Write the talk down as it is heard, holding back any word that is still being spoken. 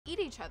eat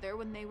each other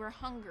when they were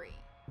hungry.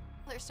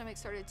 Their stomachs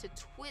started to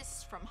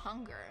twist from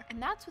hunger,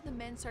 and that's when the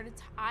men started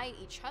to eye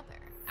each other.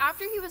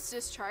 After he was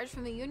discharged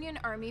from the Union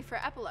Army for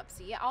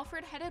epilepsy,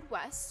 Alferd headed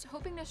west,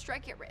 hoping to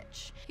strike it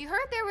rich. He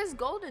heard there was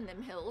gold in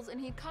them hills,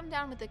 and he'd come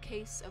down with a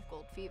case of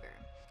gold fever.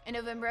 In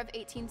November of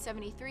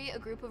 1873, a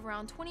group of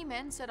around 20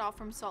 men set off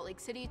from Salt Lake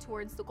City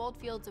towards the gold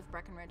fields of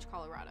Breckenridge,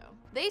 Colorado.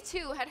 They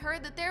too had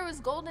heard that there was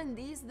gold in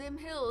them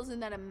hills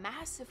and that a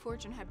massive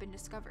fortune had been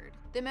discovered.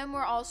 The men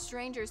were all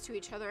strangers to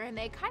each other, and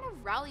they kind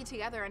of rallied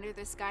together under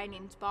this guy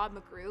named Bob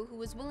McGrew, who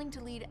was willing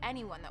to lead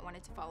anyone that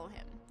wanted to follow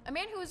him. A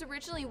man who was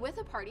originally with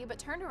a party but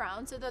turned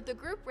around so that the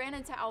group ran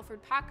into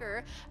Alferd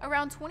Packer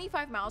around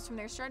 25 miles from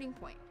their starting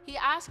point. He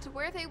asked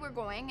where they were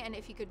going and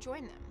if he could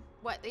join them.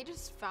 What, they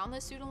just found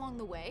this dude along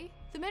the way?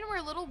 The men were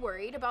a little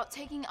worried about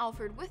taking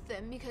Alferd with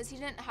them because he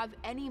didn't have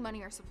any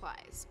money or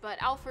supplies, but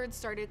Alferd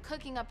started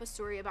cooking up a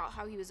story about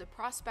how he was a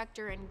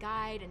prospector and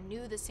guide and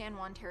knew the San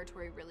Juan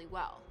territory really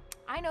well.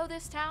 I know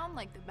this town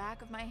like the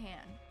back of my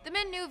hand. The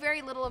men knew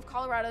very little of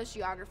Colorado's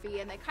geography,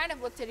 and they kind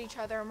of looked at each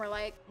other and were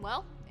like,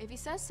 well, if he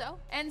says so.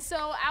 And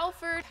so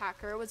Alferd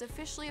Packer was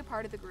officially a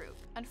part of the group.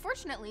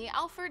 Unfortunately,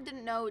 Alferd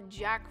didn't know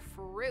jack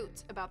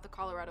fruit about the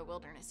Colorado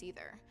wilderness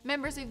either.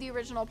 Members of the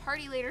original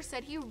party later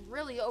said he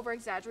really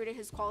over-exaggerated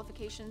his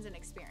qualifications and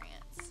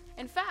experience.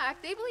 In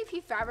fact, they believe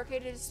he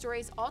fabricated his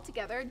stories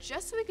altogether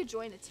just so he could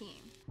join the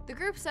team. The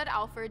group said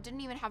Alferd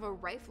didn't even have a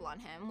rifle on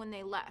him when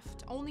they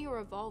left, only a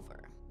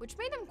revolver, which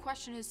made them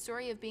question his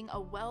story of being a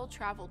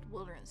well-traveled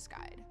wilderness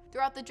guide.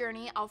 Throughout the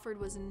journey, Alferd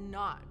was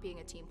not being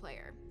a team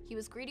player. He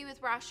was greedy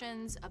with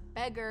rations, a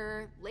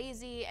beggar,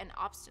 lazy, and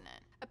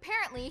obstinate.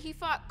 Apparently, he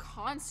fought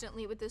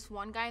constantly with this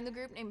one guy in the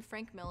group named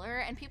Frank Miller,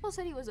 and people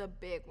said he was a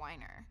big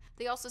whiner.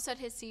 They also said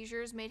his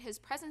seizures made his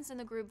presence in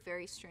the group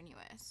very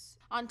strenuous.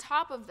 On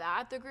top of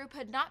that, the group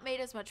had not made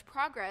as much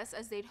progress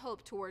as they'd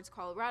hoped towards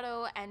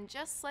Colorado, and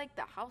just like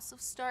the House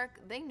of Stark,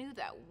 they knew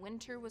that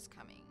winter was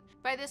coming.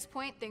 By this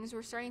point, things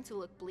were starting to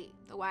look bleak.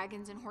 The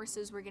wagons and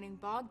horses were getting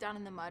bogged down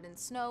in the mud and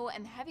snow,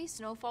 and the heavy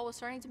snowfall was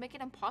starting to make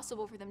it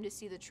impossible for them to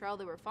see the trail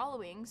they were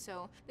following,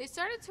 so they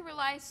started to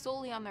rely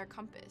solely on their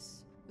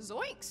compass.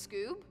 Zoink,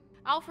 Scoob!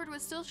 Alferd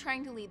was still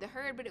trying to lead the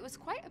herd, but it was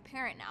quite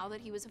apparent now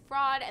that he was a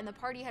fraud and the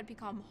party had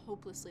become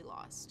hopelessly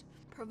lost.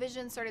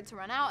 Provisions started to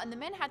run out, and the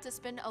men had to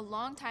spend a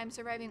long time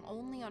surviving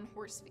only on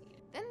horse feed.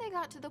 Then they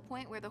got to the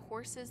point where the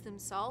horses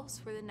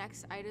themselves were the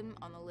next item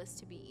on the list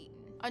to be eaten.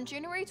 On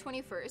January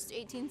 21st,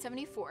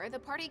 1874, the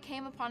party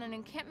came upon an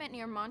encampment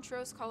near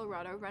Montrose,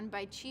 Colorado, run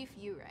by Chief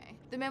Ouray.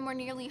 The men were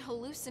nearly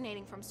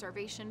hallucinating from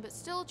starvation, but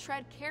still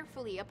tread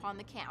carefully upon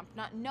the camp,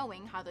 not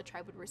knowing how the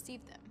tribe would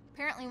receive them.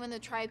 Apparently, when the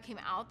tribe came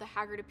out, the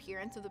haggard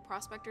appearance of the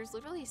prospectors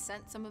literally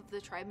sent some of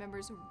the tribe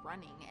members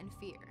running in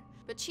fear.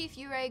 But Chief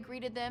Ouray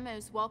greeted them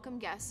as welcome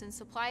guests and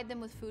supplied them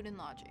with food and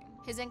lodging.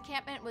 His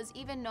encampment was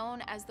even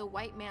known as the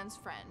white man's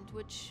friend,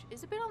 which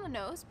is a bit on the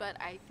nose, but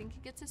I think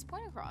he gets his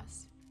point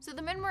across. So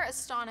the men were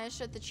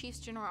astonished at the chief's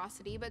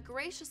generosity, but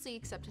graciously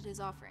accepted his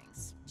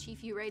offerings.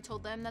 Chief Ouray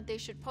told them that they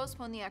should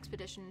postpone the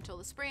expedition until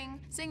the spring,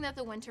 saying that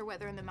the winter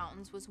weather in the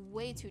mountains was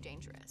way too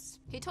dangerous.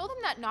 He told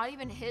them that not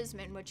even his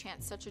men would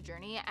chance such a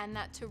journey, and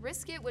that to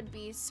risk it would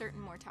be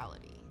certain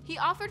mortality. He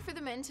offered for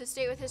the men to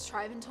stay with his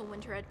tribe until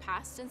winter had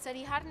passed, and said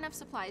he had enough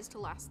supplies to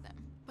last them.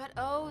 But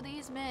oh,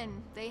 these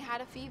men, they had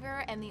a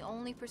fever, and the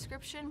only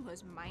prescription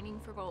was mining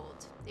for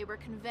gold. They were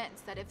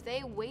convinced that if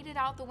they waited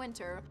out the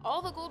winter,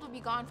 all the gold would be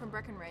gone from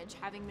Breckenridge,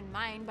 having been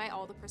mined by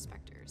all the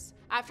prospectors.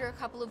 After a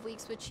couple of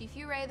weeks with Chief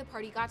Ouray, the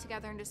party got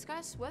together and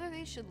discussed whether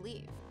they should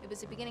leave. It was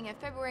the beginning of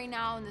February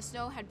now, and the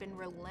snow had been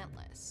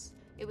relentless.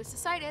 It was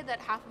decided that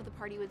half of the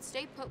party would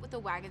stay put with the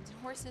wagons and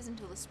horses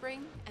until the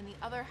spring, and the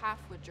other half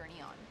would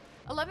journey on.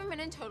 11 men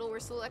in total were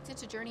selected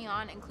to journey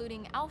on,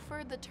 including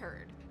Alferd the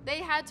Turd. They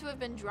had to have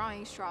been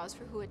drawing straws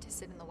for who had to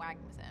sit in the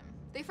wagon with him.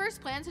 They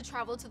first planned to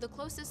travel to the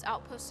closest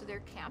outpost to their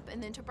camp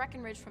and then to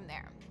Breckenridge from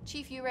there.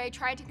 Chief Ouray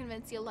tried to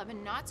convince the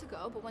 11 not to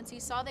go, but once he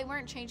saw they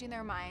weren't changing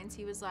their minds,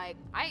 he was like,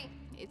 "Aye,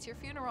 it's your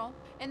funeral."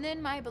 And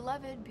then my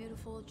beloved,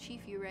 beautiful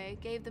Chief Ouray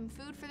gave them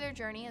food for their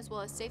journey as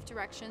well as safe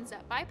directions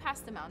that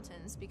bypassed the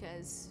mountains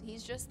because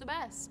he's just the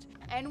best.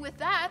 And with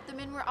that, the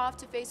men were off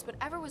to face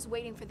whatever was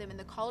waiting for them in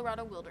the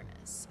Colorado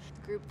wilderness.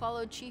 The group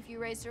followed Chief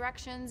Ouray's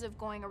directions of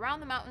going around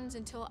the mountains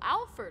until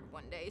Alferd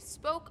one day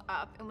spoke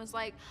up and was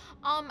like,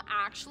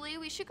 actually,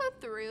 we should go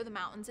through the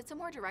mountains. It's a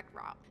more direct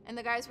route. And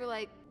the guys were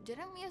like,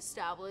 didn't we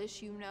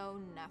establish you know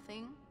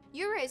nothing?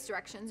 Ouray's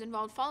directions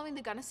involved following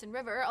the Gunnison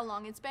River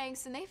along its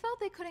banks, and they felt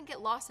they couldn't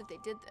get lost if they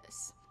did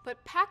this.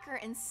 But Packer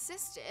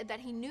insisted that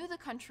he knew the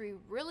country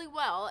really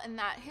well and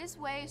that his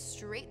way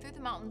straight through the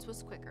mountains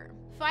was quicker.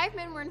 5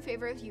 men were in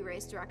favor of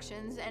Ouray's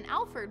directions, and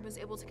Alferd was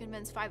able to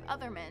convince 5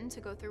 other men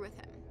to go through with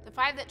him. The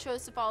 5 that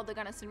chose to follow the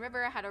Gunnison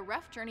River had a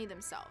rough journey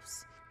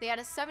themselves. They had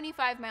a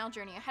 75-mile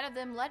journey ahead of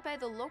them, led by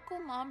the local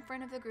mom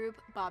friend of the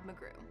group, Bob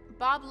McGrew.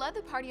 Bob led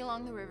the party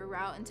along the river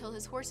route until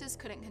his horses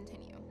couldn't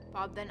continue.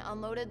 Bob then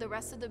unloaded the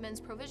rest of the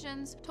men's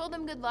provisions, told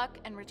them good luck,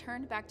 and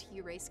returned back to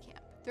Ouray's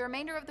camp. The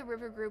remainder of the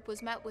river group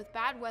was met with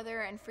bad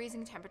weather and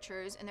freezing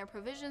temperatures, and their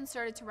provisions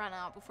started to run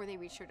out before they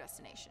reached their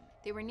destination.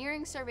 They were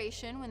nearing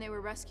starvation when they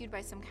were rescued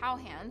by some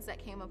cowhands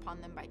that came upon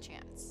them by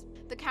chance.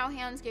 The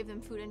cowhands gave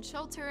them food and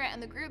shelter,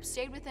 and the group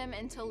stayed with them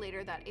until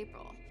later that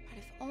April. But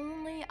if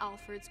only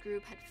Alferd's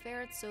group had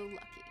fared so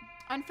lucky.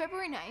 On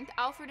February 9th,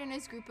 Alferd and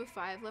his group of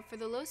 5 left for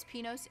the Los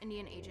Pinos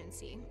Indian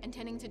Agency,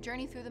 intending to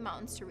journey through the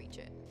mountains to reach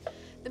it.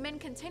 The men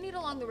continued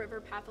along the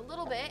river path a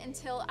little bit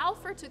until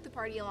Alferd took the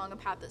party along a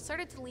path that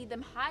started to lead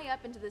them high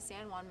up into the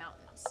San Juan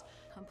Mountains,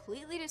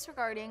 completely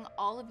disregarding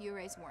all of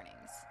Uray's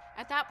warnings.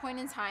 At that point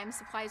in time,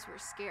 supplies were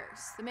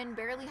scarce. The men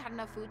barely had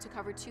enough food to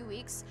cover 2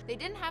 weeks. They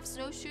didn't have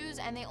snowshoes,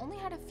 and they only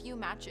had a few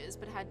matches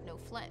but had no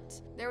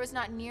flint. There was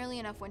not nearly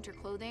enough winter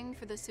clothing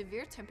for the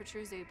severe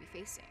temperatures they would be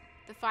facing.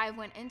 The 5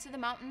 went into the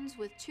mountains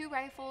with 2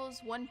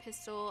 rifles, 1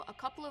 pistol, a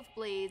couple of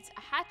blades,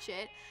 a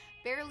hatchet,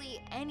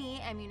 barely any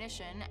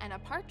ammunition, and a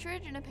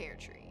partridge in a pear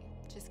tree.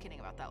 Just kidding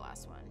about that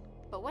last one.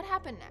 But what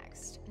happened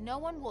next? No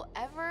one will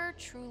ever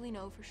truly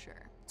know for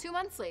sure. 2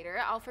 months later,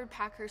 Alferd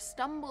Packer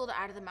stumbled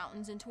out of the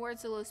mountains and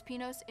towards the Los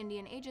Pinos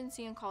Indian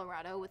Agency in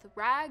Colorado with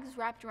rags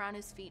wrapped around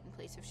his feet in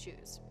place of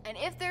shoes. And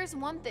if there's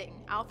one thing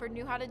Alferd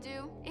knew how to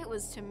do, it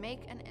was to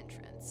make an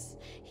entrance.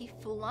 He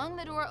flung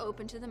the door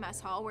open to the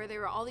mess hall where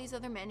there were all these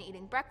other men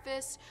eating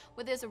breakfast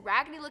with his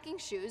raggedy-looking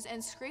shoes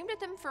and screamed at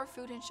them for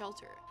food and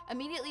shelter.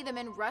 Immediately, the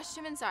men rushed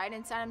him inside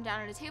and sat him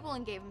down at a table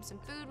and gave him some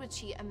food, which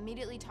he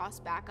immediately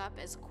tossed back up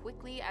as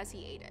quickly as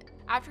he ate it.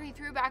 After he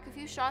threw back a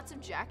few shots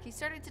of Jack, he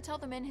started to tell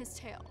the men his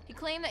tale. He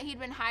claimed that he'd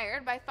been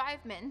hired by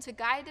 5 men to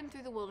guide them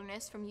through the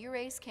wilderness from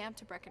Uray's camp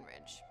to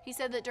Breckenridge. He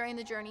said that during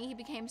the journey, he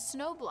became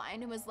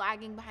snowblind and was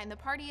lagging behind the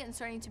party and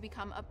starting to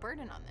become a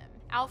burden on them.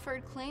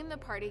 Alferd claimed the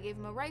party gave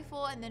him a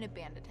rifle and then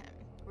abandoned him,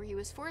 where he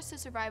was forced to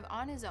survive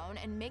on his own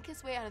and make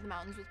his way out of the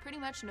mountains with pretty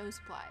much no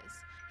supplies.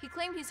 He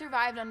claimed he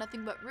survived on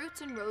nothing but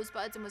roots and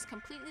rosebuds and was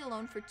completely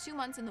alone for 2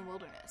 months in the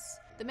wilderness.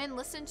 The men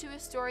listened to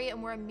his story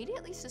and were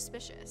immediately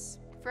suspicious.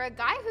 For a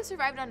guy who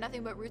survived on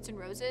nothing but roots and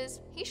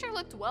roses, he sure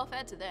looked well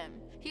fed to them.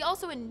 He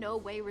also in no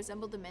way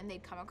resembled the men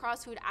they'd come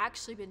across who had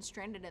actually been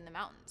stranded in the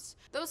mountains.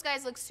 Those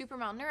guys looked super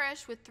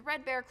malnourished with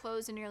threadbare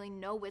clothes and nearly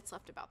no wits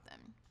left about them.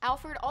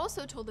 Alferd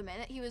also told the men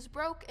that he was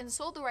broke and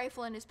sold the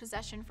rifle in his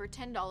possession for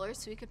 $10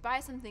 so he could buy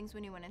some things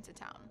when he went into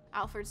town.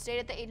 Alferd stayed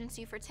at the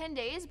agency for 10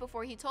 days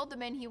before he told the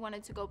men he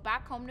wanted to go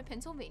back home to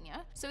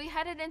Pennsylvania, so he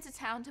headed into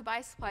town to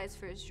buy supplies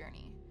for his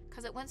journey.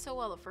 'Cause it went so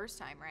well the first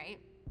time, right?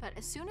 But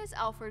as soon as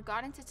Alferd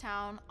got into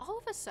town, all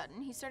of a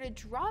sudden he started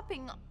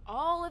dropping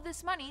all of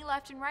this money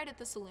left and right at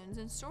the saloons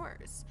and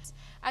stores.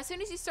 As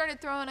soon as he started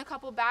throwing a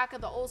couple back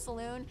at the old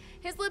saloon,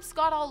 his lips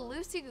got all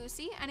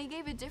loosey-goosey and he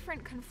gave a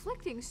different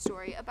conflicting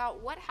story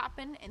about what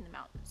happened in the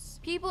mountains.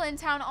 People in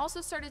town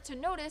also started to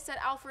notice that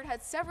Alferd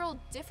had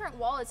several different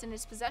wallets in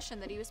his possession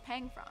that he was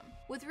paying from.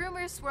 With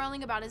rumors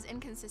swirling about his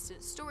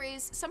inconsistent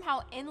stories,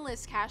 somehow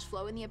endless cash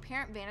flow, and the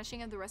apparent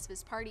vanishing of the rest of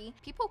his party,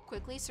 people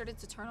quickly started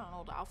to turn on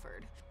old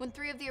Alferd. When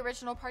 3 of the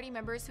original party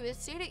members who had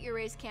stayed at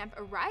Uray's camp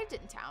arrived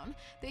in town,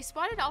 they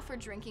spotted Alferd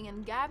drinking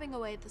and gabbing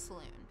away at the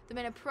saloon. The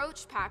men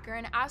approached Packer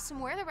and asked him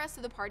where the rest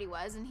of the party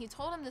was, and he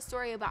told them the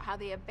story about how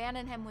they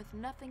abandoned him with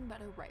nothing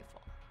but a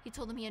rifle. He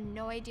told them he had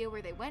no idea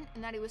where they went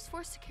and that he was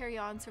forced to carry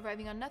on,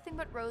 surviving on nothing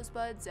but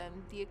rosebuds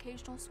and the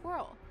occasional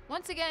squirrel.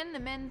 Once again, the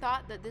men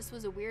thought that this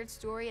was a weird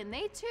story, and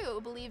they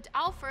too believed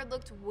Alferd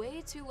looked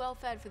way too well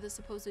fed for the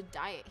supposed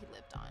diet he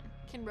lived on.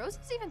 Can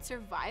roses even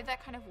survive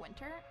that kind of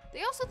winter?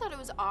 They also thought it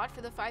was odd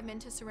for the 5 men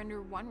to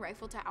surrender 1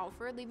 rifle to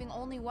Alferd, leaving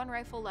only 1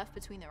 rifle left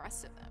between the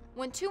rest of them.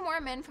 When 2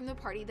 more men from the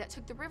party that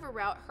took the river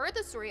route heard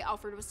the story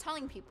Alferd was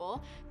telling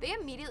people, they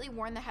immediately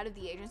warned the head of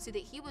the agency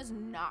that he was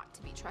not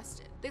to be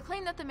trusted. They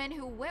claimed that the men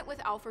who went with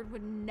Alferd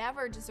would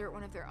never desert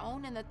one of their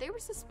own and that they were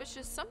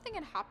suspicious something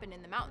had happened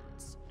in the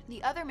mountains.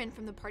 The other men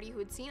from the party who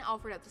had seen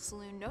Alferd at the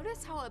saloon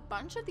noticed how a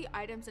bunch of the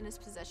items in his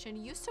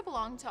possession used to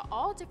belong to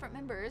all different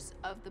members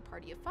of the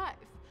party of 5.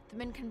 The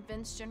men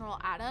convinced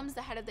General Adams,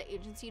 the head of the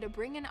agency, to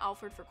bring in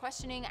Alferd for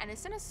questioning and to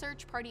send a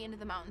search party into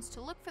the mountains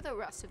to look for the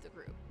rest of the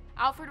group.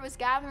 Alferd was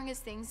gathering his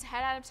things to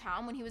head out of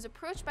town when he was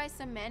approached by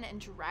some men and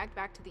dragged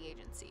back to the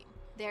agency.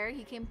 There,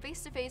 he came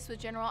face to face with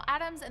General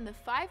Adams and the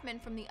 5 men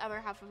from the other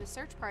half of his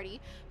search party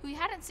who he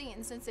hadn't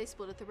seen since they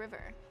split at the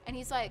river. And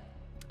he's like,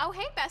 "Oh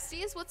hey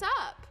besties, what's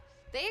up?"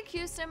 They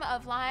accused him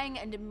of lying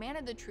and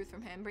demanded the truth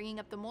from him, bringing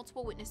up the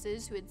multiple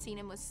witnesses who had seen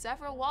him with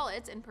several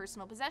wallets and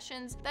personal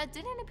possessions that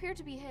didn't appear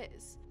to be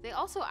his. They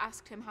also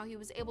asked him how he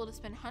was able to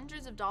spend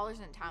hundreds of dollars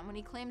in town when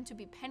he claimed to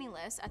be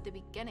penniless at the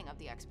beginning of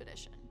the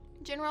expedition.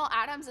 General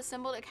Adams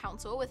assembled a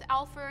council with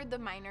Alferd, the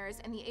miners,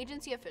 and the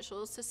agency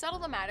officials to settle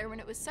the matter when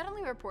it was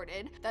suddenly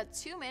reported that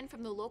 2 men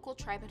from the local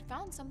tribe had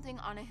found something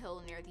on a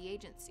hill near the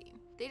agency.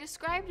 They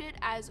described it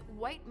as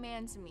white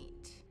man's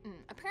meat.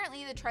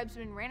 Apparently, the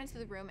tribesmen ran into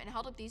the room and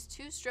held up these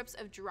 2 strips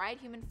of dried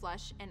human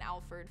flesh, and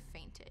Alferd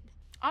fainted.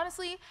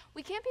 Honestly,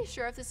 we can't be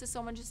sure if this is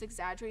someone just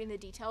exaggerating the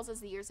details as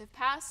the years have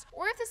passed,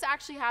 or if this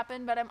actually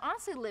happened, but I'm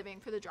honestly living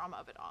for the drama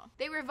of it all.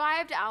 They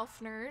revived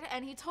Alferd,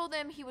 and he told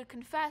them he would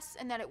confess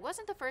and that it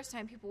wasn't the first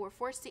time people were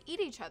forced to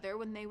eat each other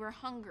when they were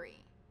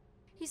hungry.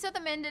 He said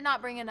the men did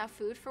not bring enough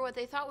food for what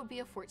they thought would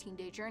be a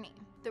 14-day journey.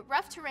 The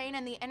rough terrain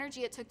and the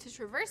energy it took to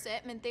traverse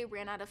it meant they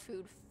ran out of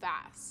food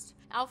fast.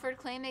 Alferd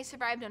claimed they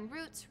survived on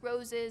roots,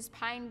 roses,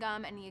 pine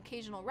gum, and the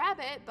occasional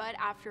rabbit, but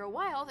after a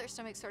while their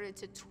stomachs started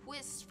to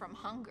twist from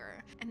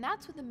hunger, and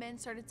that's when the men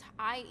started to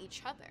eye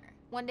each other.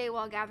 One day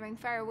while gathering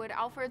firewood,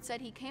 Alferd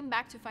said he came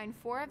back to find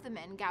 4 of the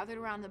men gathered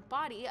around the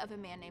body of a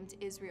man named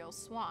Israel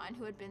Swan,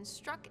 who had been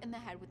struck in the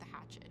head with a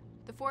hatchet.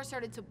 The 4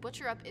 started to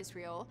butcher up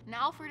Israel, and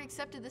Alferd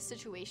accepted the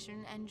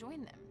situation and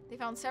joined them. They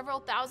found several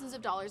thousands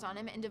of dollars on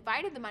him and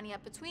divided the money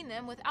up between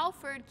them, with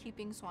Alferd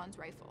keeping Swan's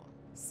rifle.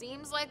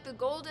 Seems like the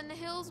gold in the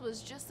hills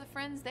was just the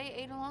friends they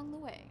ate along the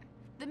way.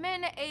 The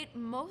men ate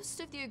most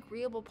of the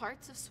agreeable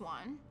parts of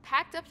Swan,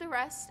 packed up the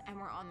rest, and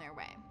were on their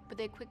way. But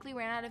they quickly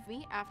ran out of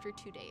meat after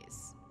 2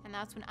 days. And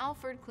that's when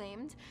Alferd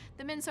claimed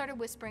the men started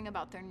whispering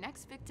about their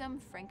next victim,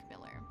 Frank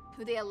Miller,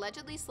 who they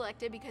allegedly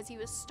selected because he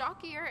was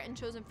stockier and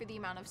chosen for the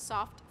amount of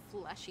soft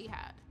flesh he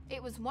had.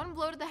 It was 1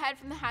 blow to the head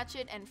from the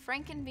hatchet, and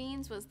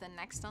Frankenbeans was the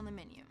next on the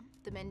menu.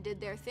 The men did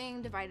their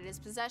thing, divided his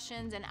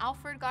possessions, and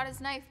Alferd got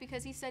his knife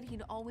because he said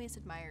he'd always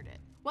admired it.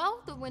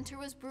 Well, the winter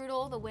was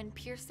brutal, the wind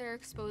pierced their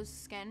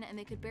exposed skin, and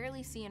they could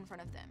barely see in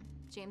front of them.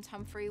 James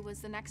Humphrey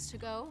was the next to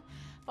go,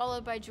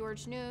 followed by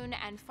George Noon,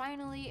 and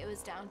finally it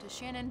was down to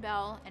Shannon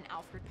Bell and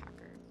Alferd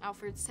Packer.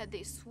 Alferd said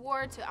they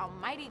swore to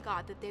Almighty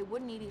God that they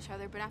wouldn't eat each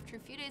other, but after a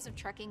few days of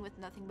trekking with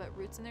nothing but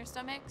roots in their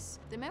stomachs,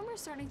 the men were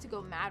starting to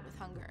go mad with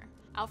hunger.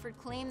 Alferd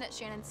claimed that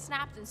Shannon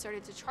snapped and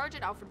started to charge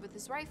at Alferd with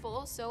his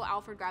rifle, so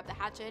Alferd grabbed the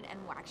hatchet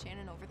and whacked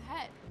Shannon over the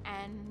head.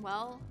 And,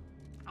 well,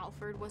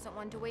 Alferd wasn't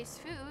one to waste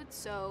food,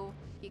 so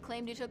he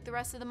claimed he took the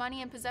rest of the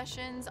money and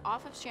possessions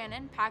off of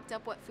Shannon, packed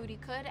up what food he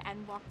could,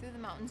 and walked through the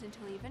mountains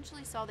until he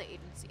eventually saw the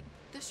agency.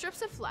 The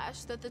strips of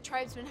flesh that the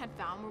tribesmen had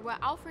found were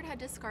what Alferd had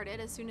discarded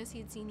as soon as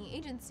he'd seen the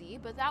agency,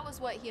 but that was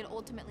what he had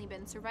ultimately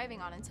been surviving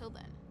on until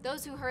then.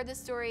 Those who heard the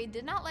story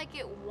did not like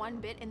it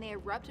one bit, and they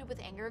erupted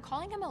with anger,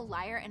 calling him a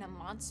liar and a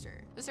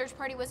monster. The search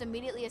party was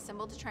immediately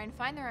assembled to try and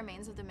find the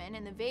remains of the men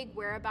and the vague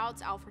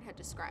whereabouts Alferd had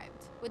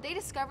described. What they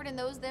discovered in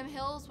those them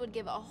hills would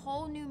give a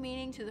whole new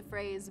meaning to the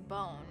phrase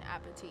bon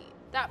appetit.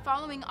 That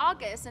following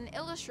August, an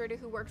illustrator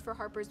who worked for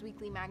Harper's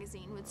Weekly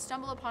magazine would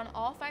stumble upon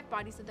all 5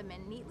 bodies of the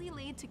men neatly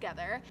laid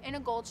together in a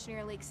gulch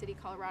near Lake City,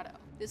 Colorado.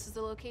 This is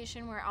the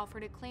location where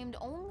Alferd had claimed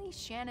only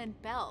Shannon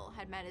Bell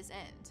had met his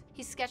end.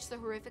 He sketched the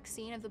horrific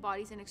scene of the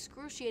bodies in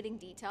excruciating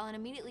detail and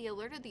immediately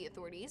alerted the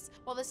authorities,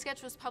 while the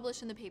sketch was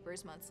published in the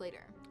papers months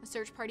later. A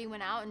search party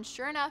went out, and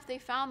sure enough, they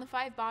found the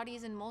 5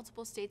 bodies in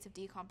multiple states of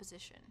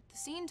decomposition. The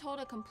scene told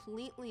a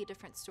completely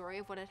different story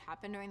of what had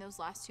happened during those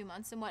last 2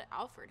 months than what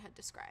Alferd had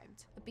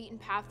described. A beaten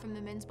path from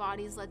the men's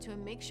bodies led to a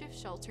makeshift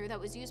shelter that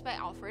was used by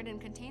Alferd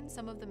and contained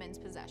some of the men's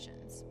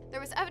possessions.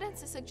 There was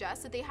evidence to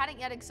suggest that they hadn't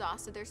yet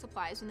exhausted their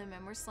supplies when the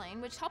men were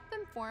slain, which helped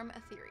them form a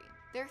theory.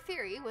 Their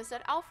theory was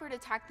that Alferd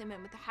attacked the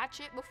men with a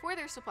hatchet before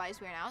their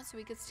supplies ran out so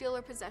he could steal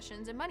their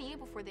possessions and money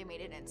before they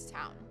made it into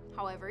town.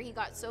 However, he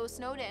got so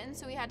snowed in,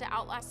 so he had to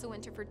outlast the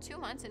winter for 2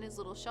 months in his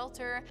little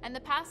shelter, and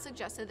the past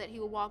suggested that he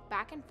would walk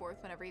back and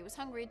forth whenever he was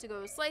hungry to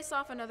go slice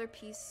off another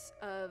piece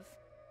of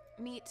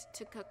meat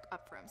to cook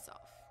up for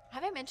himself.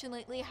 Have I mentioned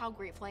lately how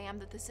grateful I am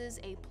that this is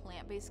a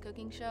plant-based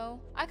cooking show?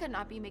 I could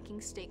not be making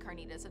steak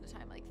carnitas at a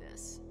time like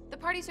this. The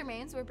party's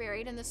remains were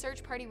buried, and the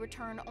search party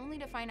returned only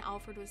to find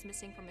Alferd was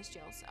missing from his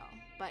jail cell.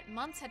 But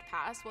months had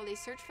passed while they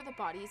searched for the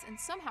bodies, and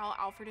somehow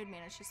Alferd had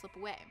managed to slip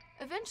away.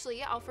 Eventually,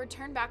 Alferd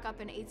turned back up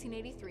in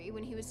 1883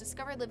 when he was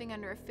discovered living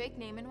under a fake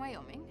name in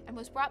Wyoming and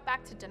was brought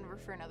back to Denver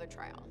for another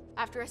trial.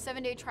 After a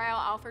 7-day trial,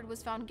 Alferd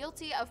was found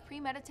guilty of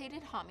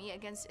premeditated homicide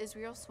against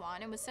Israel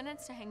Swan and was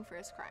sentenced to hang for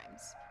his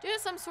crimes. Due to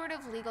some sort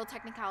of legal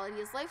technicality,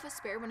 his life was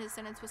spared when his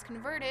sentence was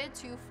converted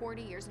to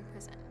 40 years in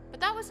prison. But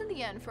that wasn't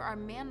the end for our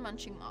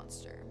man-munching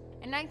monster.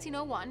 In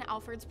 1901,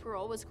 Alferd's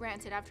parole was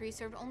granted after he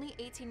served only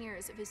 18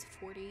 years of his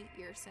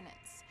 40-year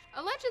sentence.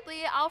 Allegedly,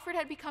 Alferd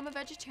had become a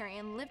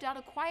vegetarian and lived out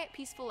a quiet,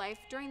 peaceful life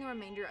during the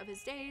remainder of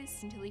his days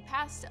until he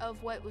passed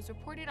of what was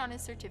reported on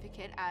his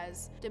certificate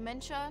as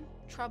dementia,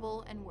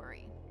 trouble, and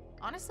worry.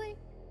 Honestly,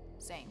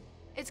 same.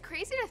 It's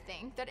crazy to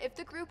think that if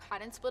the group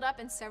hadn't split up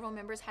and several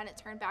members hadn't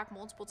turned back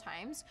multiple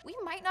times, we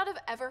might not have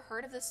ever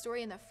heard of this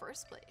story in the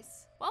first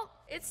place. Well,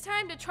 it's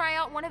time to try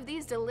out one of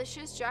these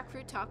delicious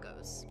jackfruit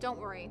tacos. Don't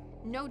worry,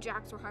 no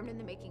jacks were harmed in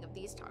the making of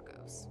these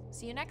tacos.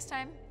 See you next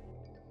time.